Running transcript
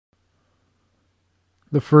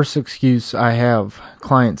The first excuse I have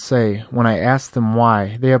clients say when I ask them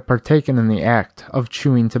why they have partaken in the act of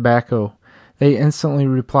chewing tobacco, they instantly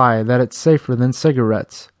reply that it's safer than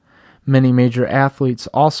cigarettes. Many major athletes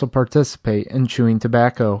also participate in chewing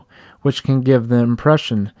tobacco, which can give the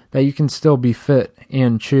impression that you can still be fit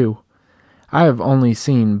and chew. I have only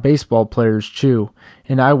seen baseball players chew,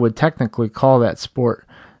 and I would technically call that sport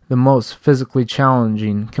the most physically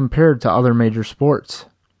challenging compared to other major sports.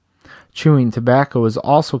 Chewing tobacco is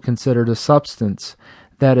also considered a substance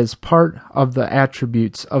that is part of the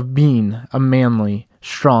attributes of being a manly,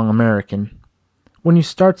 strong American. When you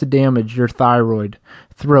start to damage your thyroid,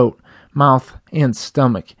 throat, mouth, and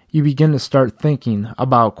stomach, you begin to start thinking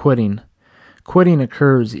about quitting. Quitting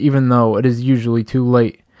occurs even though it is usually too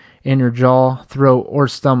late, and your jaw, throat, or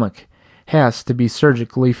stomach has to be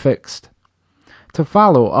surgically fixed. To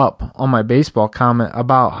follow up on my baseball comment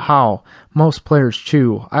about how most players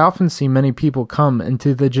chew, I often see many people come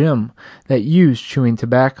into the gym that use chewing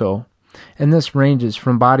tobacco, and this ranges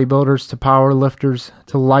from bodybuilders to power lifters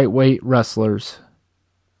to lightweight wrestlers.